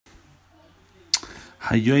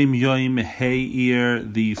Hayom Yom,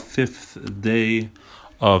 Iyar, the 5th day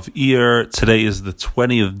of Iyar. Today is the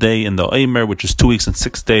 20th day in the Omer, which is 2 weeks and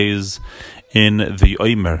 6 days in the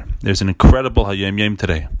Omer. There's an incredible Hayom Yom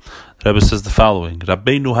today. The Rebbe says the following: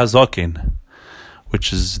 Rabbeinu Hazaken,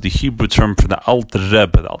 which is the Hebrew term for the Alter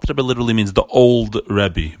Rebbe. The Alter Rebbe literally means the old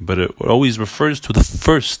Rebbe, but it always refers to the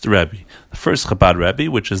first Rebbe, the first Chabad Rebbe,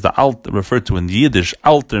 which is the Alter, referred to in the Yiddish.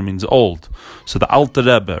 Alter means old, so the Alter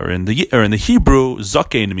Rebbe, or in the Hebrew,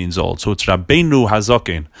 Zaken means old. So it's Rabbeinu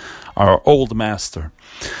Hazaken, our old master.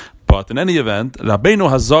 But in any event, Rabbeinu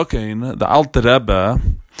Hazaken, the Alter Rebbe,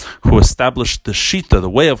 who established the Shita, the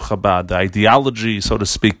way of Chabad, the ideology, so to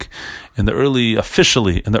speak,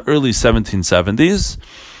 officially in the early 1770s,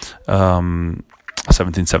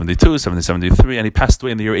 1772, 1773, and he passed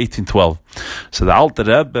away in the year 1812. So the Alter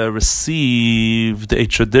Rebbe received a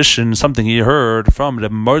tradition, something he heard from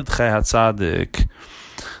Reb Mordechai HaTzadik.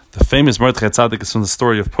 The famous Mordechai HaTzadik is from the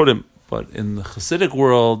story of Purim, but in the Hasidic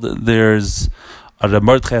world, there's a Reb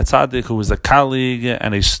Mordechai HaTzadik who was a colleague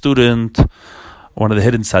and a student, one of the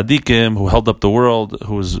hidden tzaddikim who held up the world,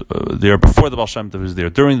 who was there before the Baal Shem Tov, who was there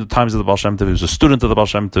during the times of the Baal Shem Tov, he was a student of the Baal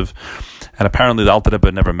Shem Tov, and apparently the Alter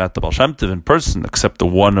Rebbe never met the Baal Shem Tov in person, except the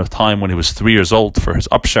one time when he was 3 years old for his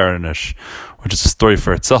Upsharanish, which is a story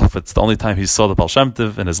for itself. It's the only time he saw the Baal Shem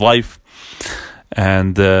Tov in his life,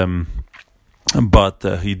 and but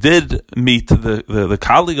he did meet the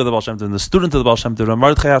colleague of the Baal Shem Tov and the student of the Baal Shem Tov,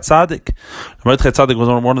 Mordechai HaTzadik. Mordechai HaTzadik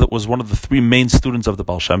was one of the 3 main students of the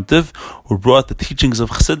Baal Shem Tov, who brought the teachings of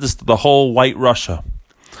Chassidus to the whole White Russia.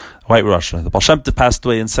 The Baal Shem Tov passed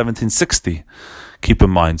away in 1760. Keep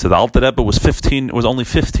in mind, so the Alter Rebbe was only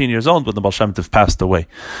 15 years old when the Baal Shem Tov passed away.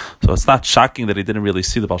 So it's not shocking that he didn't really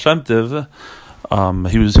see the Baal Shem Tov.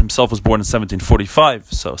 He himself was born in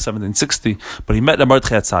 1745, so 1760, but he met the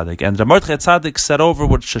Mordechai HaTzadik, and the Mordechai HaTzadik said over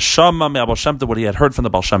what he had heard from the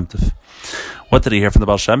Baal Shem Tov. What did he hear from the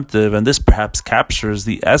Baal Shem Tov? And this perhaps captures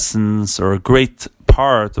the essence, or a great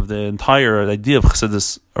part of the entire idea of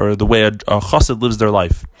Chassidus, or the way a Chassid lives their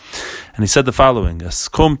life. And he said the following: I'm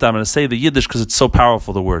going to say the Yiddish because it's so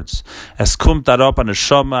powerful, the words. Es kommt darauf an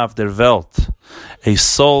Neshama auf der Welt. A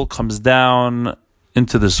soul comes down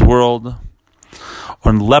into this world,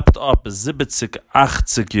 und lebt up 70,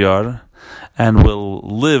 80 Iyar, and will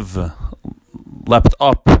live. Lept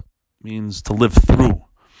up means to live through.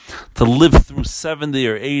 To live through 70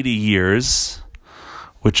 or 80 years,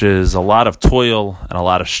 which is a lot of toil and a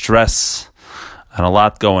lot of stress and a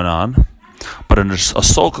lot going on. But a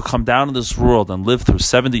soul could come down in this world and live through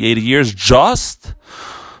 70, 80 years just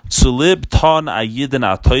to lib ton ayidin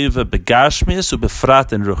atoive begashmis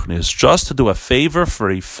ubefrat in ruchnis, just to do a favor for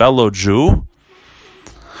a fellow Jew,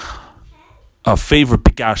 a favor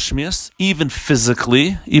begashmius, even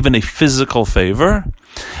physically, even a physical favor,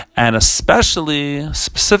 and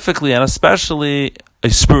specifically a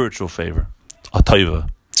spiritual favor, a taiva.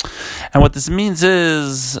 And what this means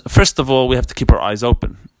is, first of all, we have to keep our eyes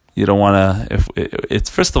open. You don't want to,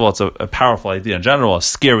 first of all, it's a powerful idea in general, a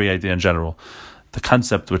scary idea in general. The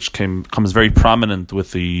concept which comes very prominent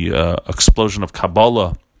with the explosion of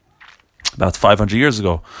Kabbalah about 500 years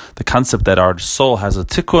ago, the concept that our soul has a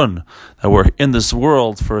tikkun, that we're in this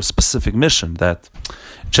world for a specific mission, that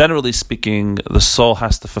generally speaking, the soul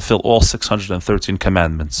has to fulfill all 613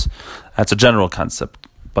 commandments. That's a general concept.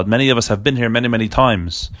 But many of us have been here many, many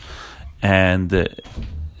times. And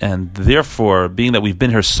therefore, being that we've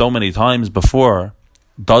been here so many times before,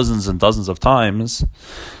 dozens and dozens of times,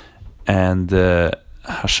 and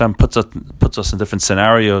Hashem puts us in different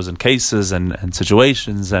scenarios and cases and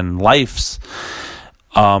situations and lives.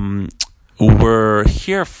 We're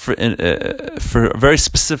here for a very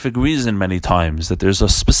specific reason many times, that there's a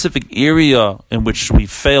specific area in which we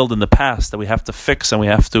failed in the past that we have to fix and we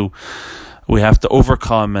have to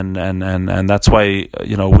overcome, and that's why a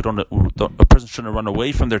person shouldn't run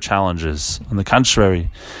away from their challenges. On the contrary,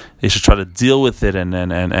 they should try to deal with it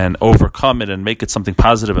and overcome it and make it something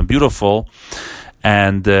positive and beautiful.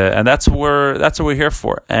 And that's what we're here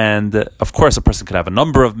for. And of course, a person could have a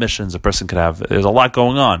number of missions. There's a lot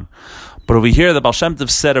going on. But over here, the Baal Shem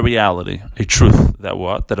Tov said a reality, a truth,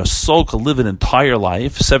 that a soul could live an entire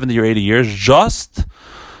life, 70 or 80 years, just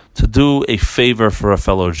to do a favor for a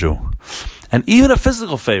fellow Jew. And even a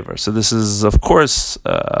physical favor. So this is, of course,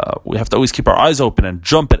 we have to always keep our eyes open and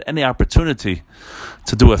jump at any opportunity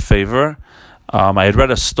to do a favor. I had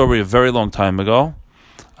read a story a very long time ago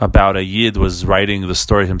about a Yid was writing the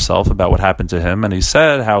story himself about what happened to him, and he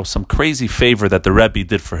said how some crazy favor that the Rebbe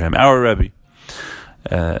did for him, our Rebbe.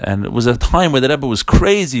 And it was a time where the Rebbe was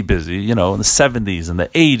crazy busy, in the 70s and the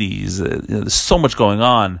 80s. There's so much going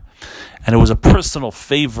on. And it was a personal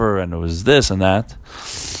favor, and it was this and that.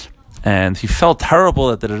 And he felt terrible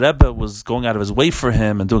that the Rebbe was going out of his way for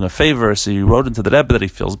him and doing a favor. So he wrote into the Rebbe that he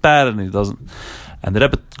feels bad and he doesn't. And the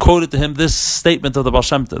Rebbe quoted to him this statement of the Baal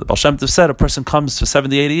Shem Tov. The Baal Shem Tov said, a person comes for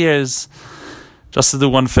 70, 80 years just to do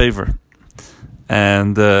one favor.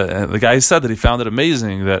 And the guy said that he found it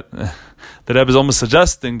amazing that the Rebbe is almost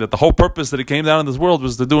suggesting that the whole purpose that he came down in this world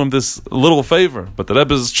was to do him this little favor. But the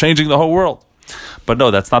Rebbe is changing the whole world. But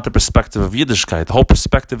no, that's not the perspective of Yiddishkeit. The whole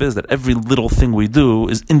perspective is that every little thing we do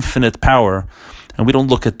is infinite power, and we don't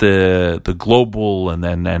look at the global and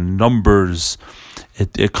numbers.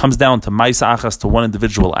 It comes down to ma'isa achas, to one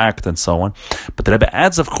individual act, and so on. But the Rebbe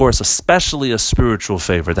adds, of course, especially a spiritual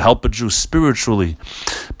favor to help a Jew spiritually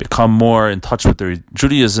become more in touch with their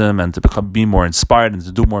Judaism and to be more inspired and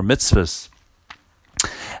to do more mitzvahs.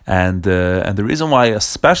 And the reason why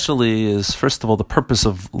especially is, first of all, the purpose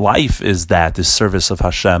of life is service of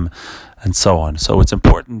Hashem and so on. So it's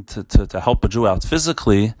important to help a Jew out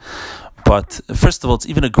physically, but first of all, it's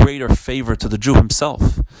even a greater favor to the Jew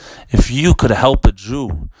himself. If you could help a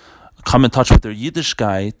Jew come in touch with their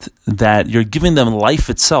Yiddishkeit, that you're giving them life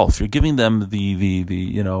itself. You're giving them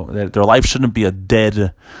that their life shouldn't be a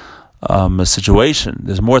dead situation.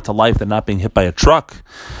 There's more to life than not being hit by a truck.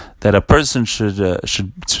 That a person should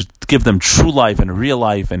give them true life and real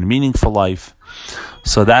life and meaningful life.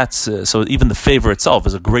 So that's so even the favor itself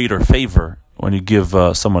is a greater favor when you give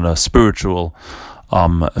someone a spiritual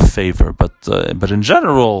favor. But in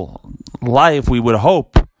general, life, we would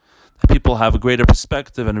hope that people have a greater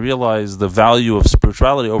perspective and realize the value of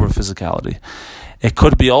spirituality over physicality. It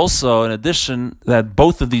could be also, in addition, that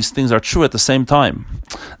both of these things are true at the same time.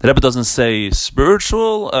 The Rebbe doesn't say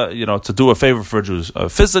spiritual, to do a favor for Jews,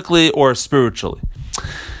 physically or spiritually.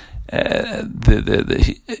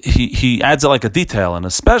 He adds it like a detail, and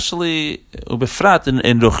especially ubefrat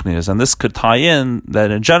in ruchnias, and this could tie in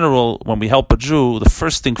that in general, when we help a Jew, the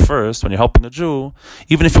first thing first, when you're helping a Jew,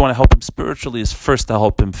 even if you want to help him spiritually, is first to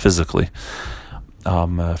help him physically.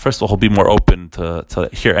 First of all, he'll be more open to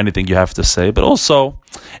hear anything you have to say, but also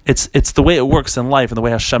it's the way it works in life and the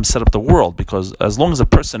way Hashem set up the world, because as long as a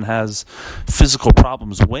person has physical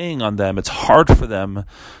problems weighing on them, it's hard for them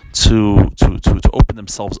to open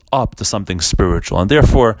themselves up to something spiritual. And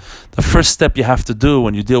therefore, the first step you have to do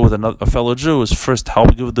when you deal with a fellow Jew is first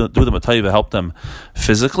do them a taiva, help them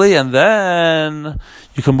physically, and then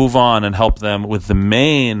you can move on and help them with the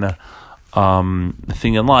main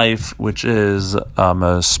thing in life, which is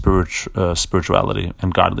spirituality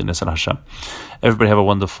and godliness and Hashem. Everybody have a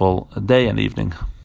wonderful day and evening.